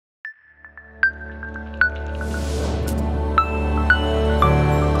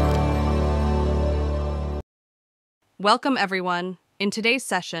Welcome, everyone. In today's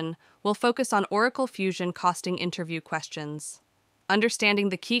session, we'll focus on Oracle Fusion costing interview questions. Understanding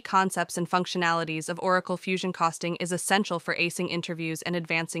the key concepts and functionalities of Oracle Fusion costing is essential for acing interviews and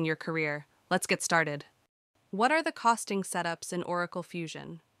advancing your career. Let's get started. What are the costing setups in Oracle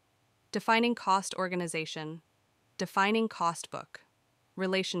Fusion? Defining cost organization, defining cost book,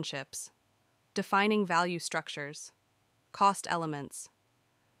 relationships, defining value structures, cost elements,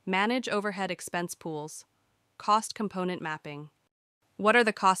 manage overhead expense pools, cost component mapping. What are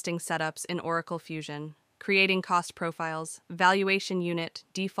the costing setups in Oracle Fusion? Creating cost profiles, valuation unit,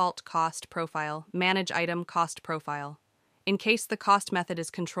 default cost profile, manage item cost profile. In case the cost method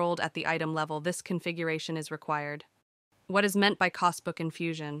is controlled at the item level, this configuration is required. What is meant by cost book in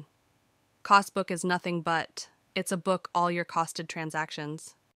Fusion? Cost book is nothing but, it's a book all your costed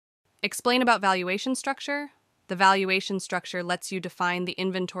transactions. Explain about valuation structure. The valuation structure lets you define the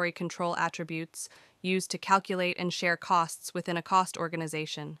inventory control attributes used to calculate and share costs within a cost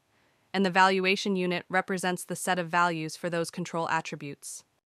organization, and the valuation unit represents the set of values for those control attributes.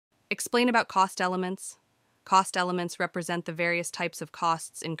 Explain about cost elements. Cost elements represent the various types of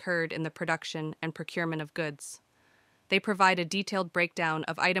costs incurred in the production and procurement of goods. They provide a detailed breakdown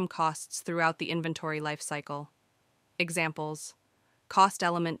of item costs throughout the inventory life cycle. Examples: cost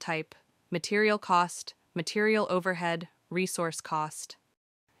element type, material cost, material overhead, resource cost.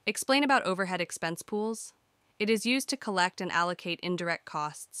 Explain about overhead expense pools. It is used to collect and allocate indirect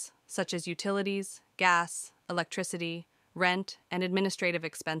costs, such as utilities, gas, electricity, rent, and administrative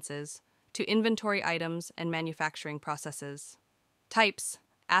expenses, to inventory items and manufacturing processes. Types: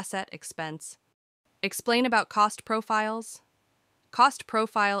 asset expense. Explain about cost profiles. Cost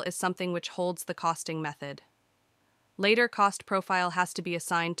profile is something which holds the costing method. Later, cost profile has to be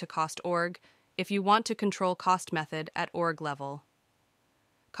assigned to cost org if you want to control cost method at org level.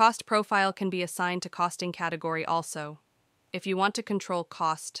 Cost profile can be assigned to costing category also, if you want to control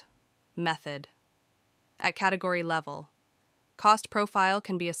cost method. At category level, cost profile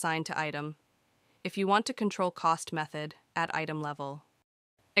can be assigned to item, if you want to control cost method at item level.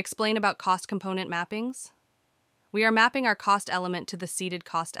 Explain about cost component mappings. We are mapping our cost element to the seeded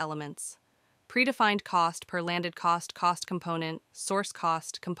cost elements. Predefined cost per landed cost, cost component, source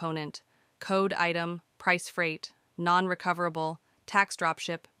cost component, code item, price freight, non-recoverable, tax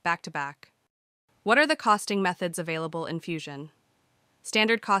dropship, back-to-back. What are the costing methods available in Fusion?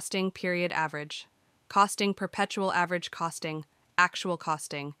 Standard costing, period average. Costing, perpetual average costing, actual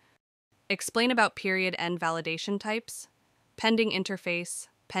costing. Explain about period end validation types. Pending interface,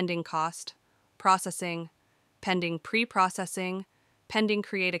 pending cost, processing, pending pre-processing, pending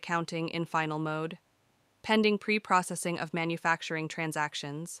create accounting in final mode, pending pre-processing of manufacturing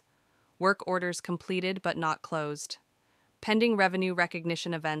transactions, work orders completed but not closed, pending revenue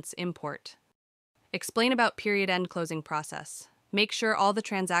recognition events import. Explain about period end closing process. Make sure all the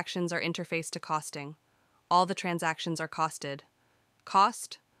transactions are interfaced to costing. All the transactions are costed.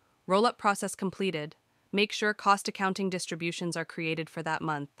 Cost, roll-up process completed. Make sure cost accounting distributions are created for that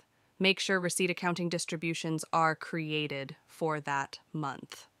month. Make sure receipt accounting distributions are created for that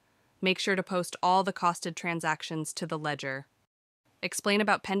month. Make sure to post all the costed transactions to the ledger. Explain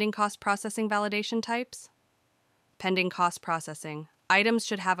about pending cost processing validation types. Pending cost processing. Items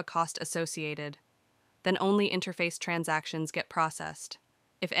should have a cost associated. Then only interface transactions get processed.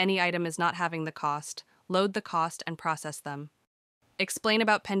 If any item is not having the cost, load the cost and process them. Explain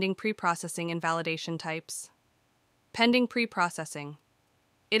about pending pre-processing and validation types. Pending pre-processing.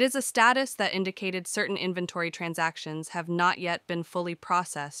 It is a status that indicated certain inventory transactions have not yet been fully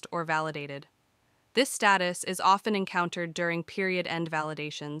processed or validated. This status is often encountered during period end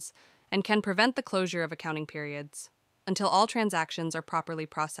validations and can prevent the closure of accounting periods until all transactions are properly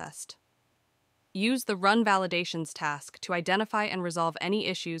processed. Use the Run Validations task to identify and resolve any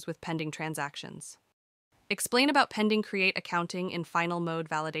issues with pending transactions. Explain about pending create accounting in final mode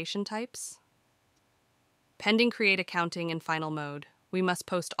validation types. Pending create accounting in final mode. We must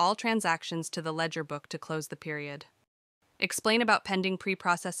post all transactions to the ledger book to close the period. Explain about pending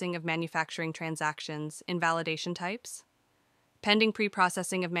pre-processing of manufacturing transactions in validation types. Pending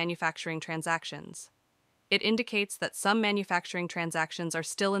pre-processing of manufacturing transactions. It indicates that some manufacturing transactions are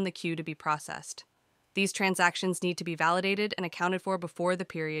still in the queue to be processed. These transactions need to be validated and accounted for before the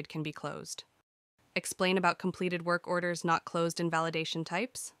period can be closed. Explain about completed work orders not closed in validation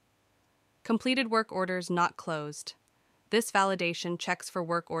types. Completed work orders not closed. This validation checks for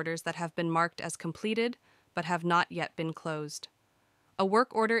work orders that have been marked as completed but have not yet been closed. A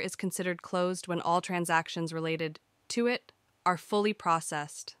work order is considered closed when all transactions related to it are fully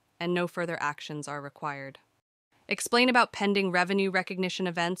processed and no further actions are required. Explain about pending revenue recognition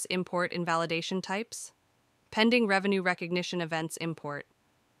events import in validation types. Pending revenue recognition events import.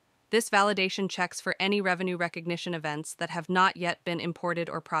 This validation checks for any revenue recognition events that have not yet been imported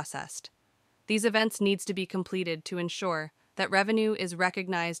or processed. These events needs to be completed to ensure that revenue is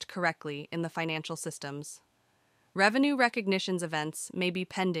recognized correctly in the financial systems. Revenue recognitions events may be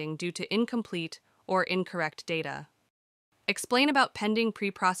pending due to incomplete or incorrect data. Explain about pending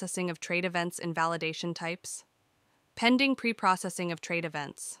pre-processing of trade events and validation types. Pending pre-processing of trade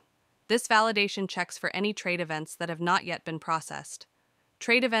events. This validation checks for any trade events that have not yet been processed.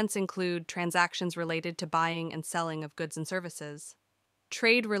 Trade events include transactions related to buying and selling of goods and services.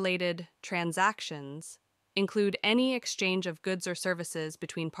 Trade-related transactions include any exchange of goods or services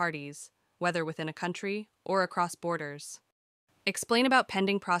between parties, whether within a country or across borders. Explain about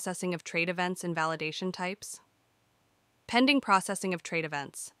pending processing of trade events and validation types. Pending processing of trade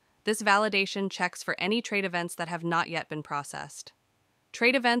events. This validation checks for any trade events that have not yet been processed.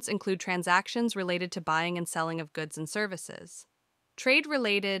 Trade events include transactions related to buying and selling of goods and services.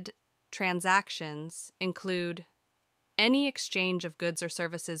 Trade-related transactions include any exchange of goods or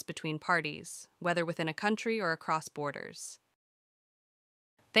services between parties, whether within a country or across borders.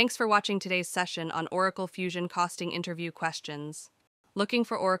 Thanks for watching today's session on Oracle Fusion Costing Interview Questions. Looking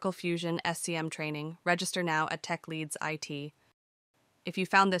for Oracle Fusion SCM training, register now at Tech Leads IT. If you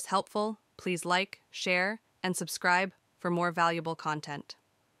found this helpful, please like, share, and subscribe for more valuable content.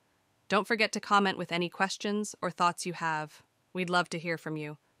 Don't forget to comment with any questions or thoughts you have. We'd love to hear from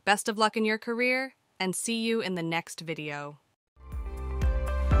you. Best of luck in your career, and see you in the next video.